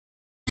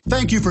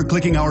Thank you for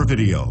clicking our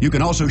video. You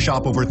can also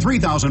shop over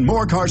 3,000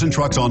 more cars and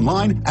trucks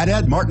online at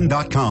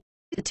edmartin.com.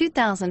 The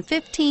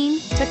 2015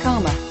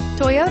 Tacoma.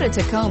 Toyota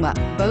Tacoma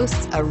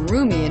boasts a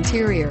roomy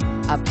interior,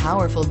 a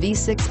powerful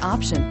V6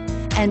 option,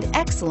 and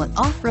excellent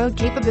off-road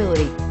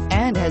capability,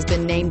 and has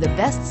been named the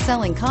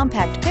best-selling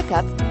compact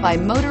pickup by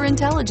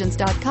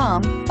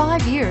MotorIntelligence.com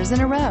 5 years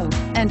in a row,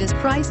 and is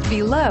priced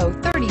below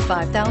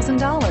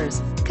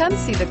 $35,000. Come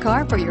see the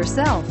car for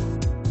yourself.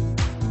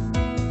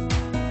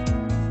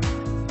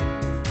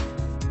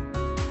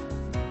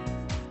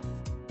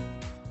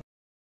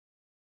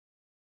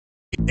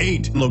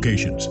 8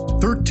 locations,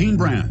 13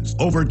 brands,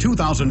 over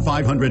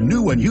 2,500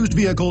 new and used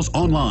vehicles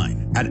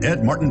online at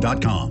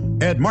edmartin.com.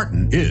 Ed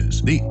Martin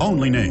is the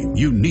only name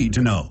you need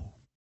to know.